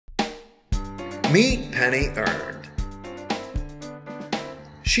Meet Penny Earned.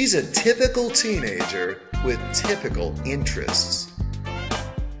 She's a typical teenager with typical interests.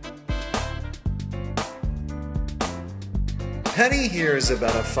 Penny hears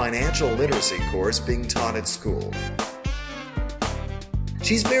about a financial literacy course being taught at school.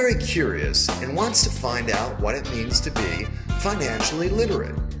 She's very curious and wants to find out what it means to be financially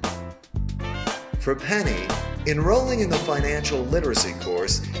literate. For Penny, enrolling in the financial literacy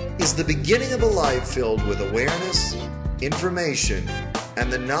course is the beginning of a life filled with awareness, information,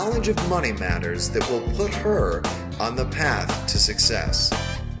 and the knowledge of money matters that will put her on the path to success.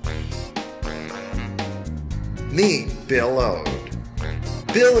 Meet Bill Ode.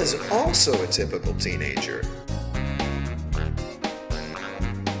 Bill is also a typical teenager.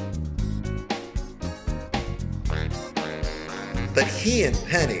 But he and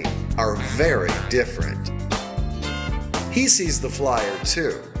Penny are very different. He sees the flyer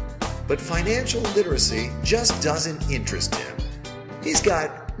too, but financial literacy just doesn't interest him. He's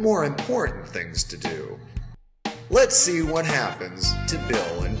got more important things to do. Let's see what happens to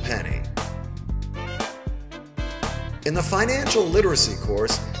Bill and Penny. In the financial literacy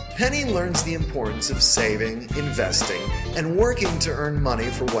course, Penny learns the importance of saving, investing, and working to earn money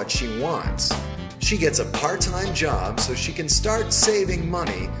for what she wants. She gets a part-time job so she can start saving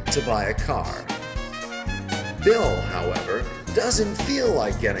money to buy a car. Bill, however, doesn't feel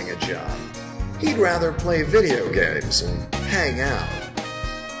like getting a job. He'd rather play video games and hang out.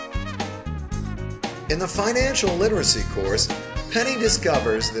 In the financial literacy course, Penny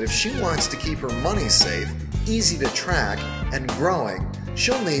discovers that if she wants to keep her money safe, easy to track, and growing,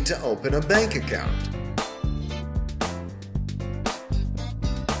 she'll need to open a bank account.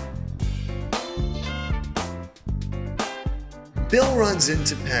 Bill runs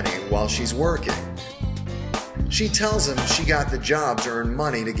into Penny while she's working. She tells him she got the job to earn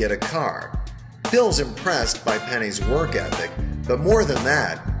money to get a car. Bill's impressed by Penny's work ethic, but more than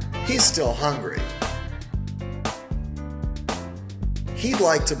that, he's still hungry. He'd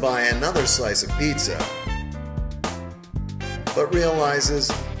like to buy another slice of pizza, but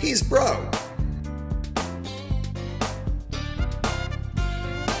realizes he's broke.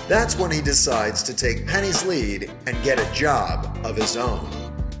 That's when he decides to take Penny's lead and get a job of his own.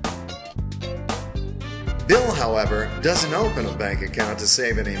 Bill, however, doesn't open a bank account to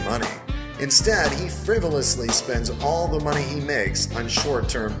save any money. Instead, he frivolously spends all the money he makes on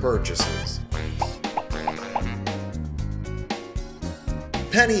short-term purchases.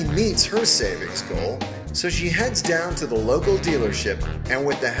 Penny meets her savings goal, so she heads down to the local dealership and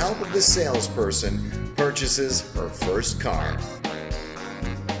with the help of the salesperson, purchases her first car.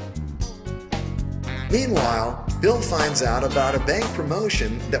 Meanwhile, Bill finds out about a bank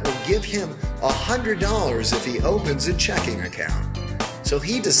promotion that will give him $100 if he opens a checking account, so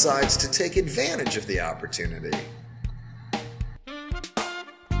he decides to take advantage of the opportunity.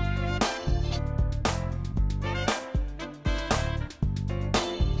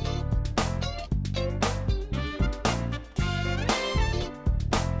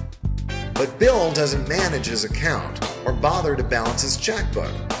 But Bill doesn't manage his account or bother to balance his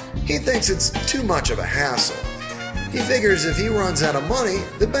checkbook. He thinks it's too much of a hassle. He figures if he runs out of money,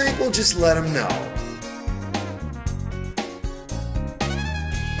 the bank will just let him know.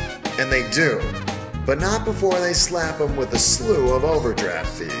 And they do, but not before they slap him with a slew of overdraft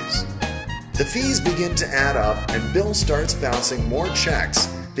fees. The fees begin to add up and Bill starts bouncing more checks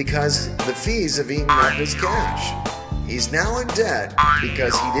because the fees have eaten up his cash. He's now in debt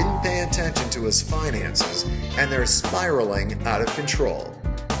because he didn't pay attention to his finances and they're spiraling out of control.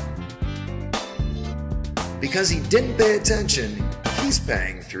 Because he didn't pay attention, he's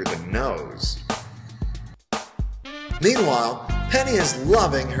paying through the nose. Meanwhile, Penny is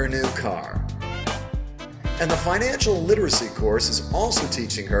loving her new car. And the financial literacy course is also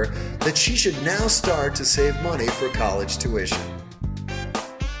teaching her that she should now start to save money for college tuition.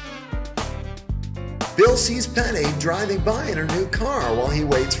 Bill sees Penny driving by in her new car while he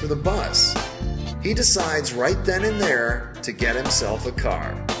waits for the bus. He decides right then and there to get himself a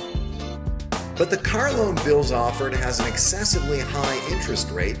car. But the car loan Bill's offered has an excessively high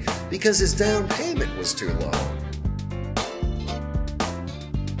interest rate because his down payment was too low.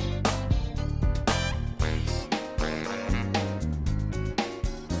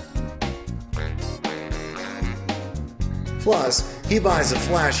 Plus, he buys a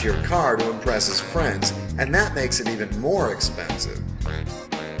flashier car to impress his friends, and that makes it even more expensive.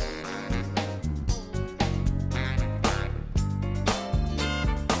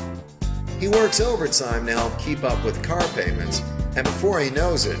 He works overtime to help keep up with car payments, and before he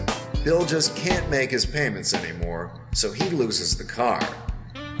knows it, Bill just can't make his payments anymore, so he loses the car.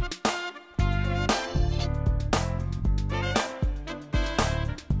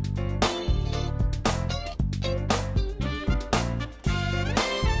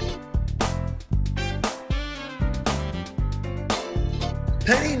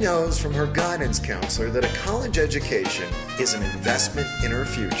 Penny knows from her guidance counselor that a college education is an investment in her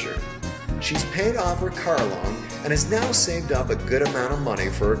future. She's paid off her car loan and has now saved up a good amount of money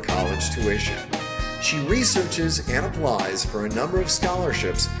for her college tuition. She researches and applies for a number of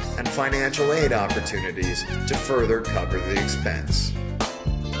scholarships and financial aid opportunities to further cover the expense.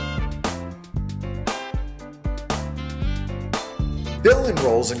 Bill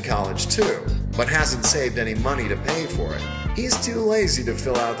enrolls in college too, but hasn't saved any money to pay for it. He's too lazy to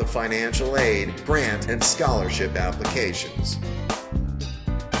fill out the financial aid, grant, and scholarship applications.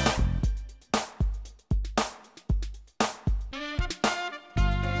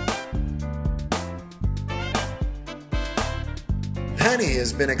 Penny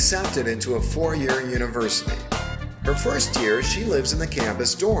has been accepted into a 4-year university. Her first year, she lives in the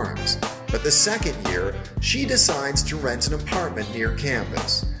campus dorms, but the second year, she decides to rent an apartment near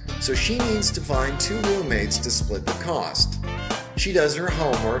campus, so she needs to find 2 roommates to split the cost. She does her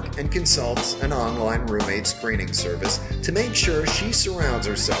homework and consults an online roommate screening service to make sure she surrounds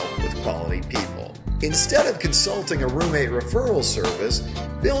herself with quality people. Instead of consulting a roommate referral service,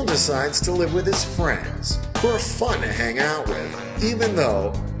 Bill decides to live with his friends, who are fun to hang out with, even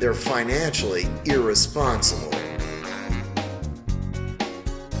though they're financially irresponsible.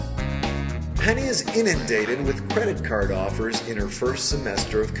 Penny is inundated with credit card offers in her first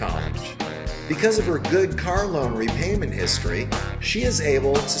semester of college. Because of her good car loan repayment history, she is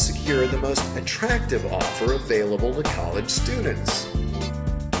able to secure the most attractive offer available to college students.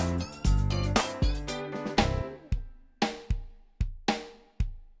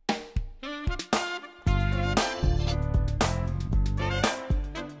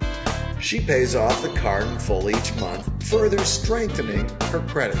 She pays off the card in full each month, further strengthening her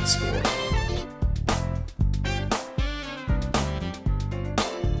credit score.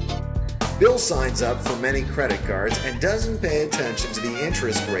 Bill signs up for many credit cards and doesn't pay attention to the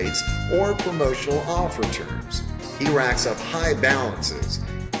interest rates or promotional offer terms. He racks up high balances.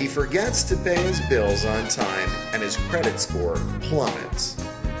 He forgets to pay his bills on time and his credit score plummets.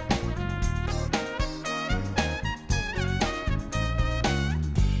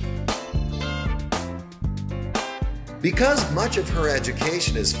 Because much of her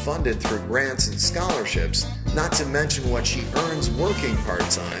education is funded through grants and scholarships, not to mention what she earns working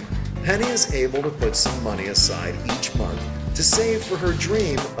part-time, Penny is able to put some money aside each month to save for her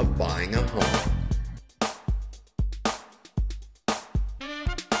dream of buying a home.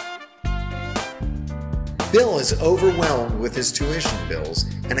 Bill is overwhelmed with his tuition bills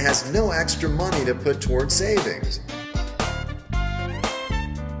and has no extra money to put toward savings.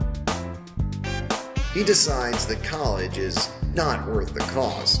 He decides that college is not worth the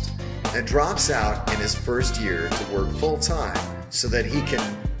cost and drops out in his first year to work full-time so that he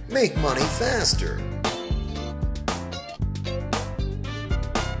can make money faster.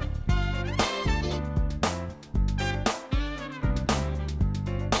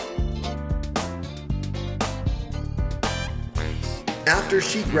 After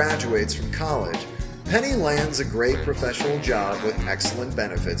she graduates from college, Penny lands a great professional job with excellent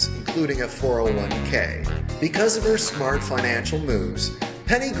benefits, including a 401k. Because of her smart financial moves,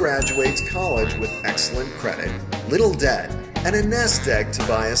 Penny graduates college with excellent credit, little debt, and a nest egg to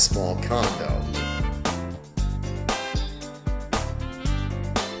buy a small condo.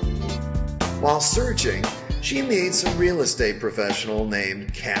 While searching, she meets a real estate professional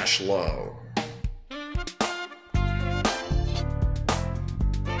named Cash Low.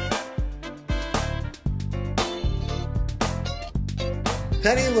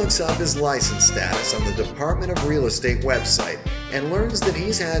 Penny looks up his license status on the Department of Real Estate website and learns that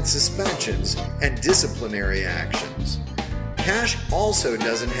he's had suspensions and disciplinary actions. Cash also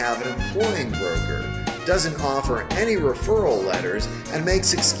doesn't have an employing broker, doesn't offer any referral letters, and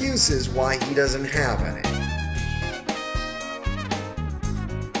makes excuses why he doesn't have any.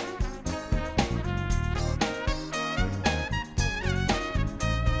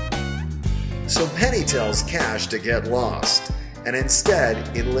 So Penny tells Cash to get lost and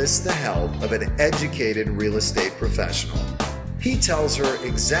instead enlists the help of an educated real estate professional. He tells her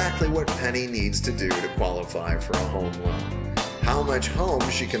exactly what Penny needs to do to qualify for a home loan, how much home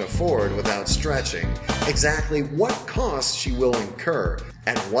she can afford without stretching, exactly what costs she will incur,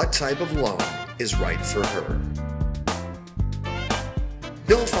 and what type of loan is right for her.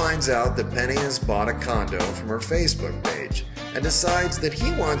 Bill finds out that Penny has bought a condo from her Facebook page and decides that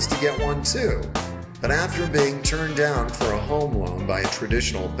he wants to get one too. But after being turned down for a home loan by a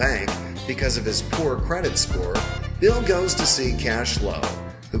traditional bank because of his poor credit score, Bill goes to see Cash Low,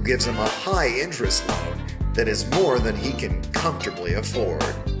 who gives him a high-interest loan that is more than he can comfortably afford.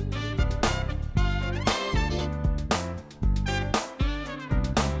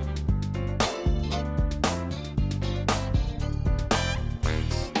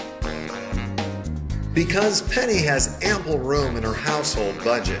 Because Penny has ample room in her household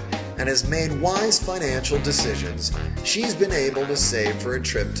budget and has made wise financial decisions, she's been able to save for a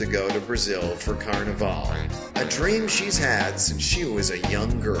trip to go to Brazil for Carnival, a dream she's had since she was a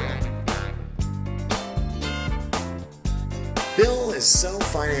young girl. Bill is so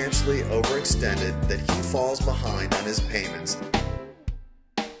financially overextended that he falls behind on his payments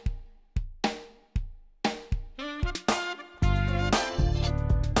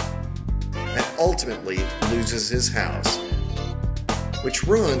and ultimately loses his house, which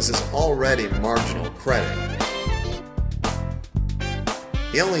ruins his already marginal credit.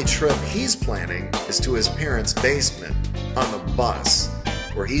 The only trip he's planning is to his parents' basement on the bus,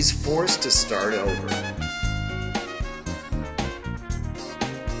 where he's forced to start over.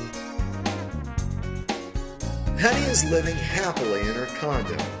 Penny is living happily in her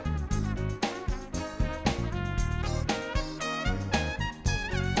condo.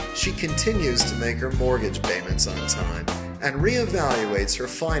 She continues to make her mortgage payments on time and reevaluates her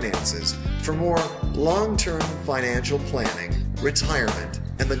finances for more long-term financial planning, retirement,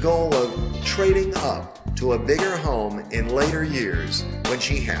 and the goal of trading up to a bigger home in later years when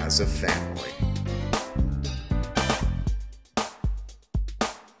she has a family.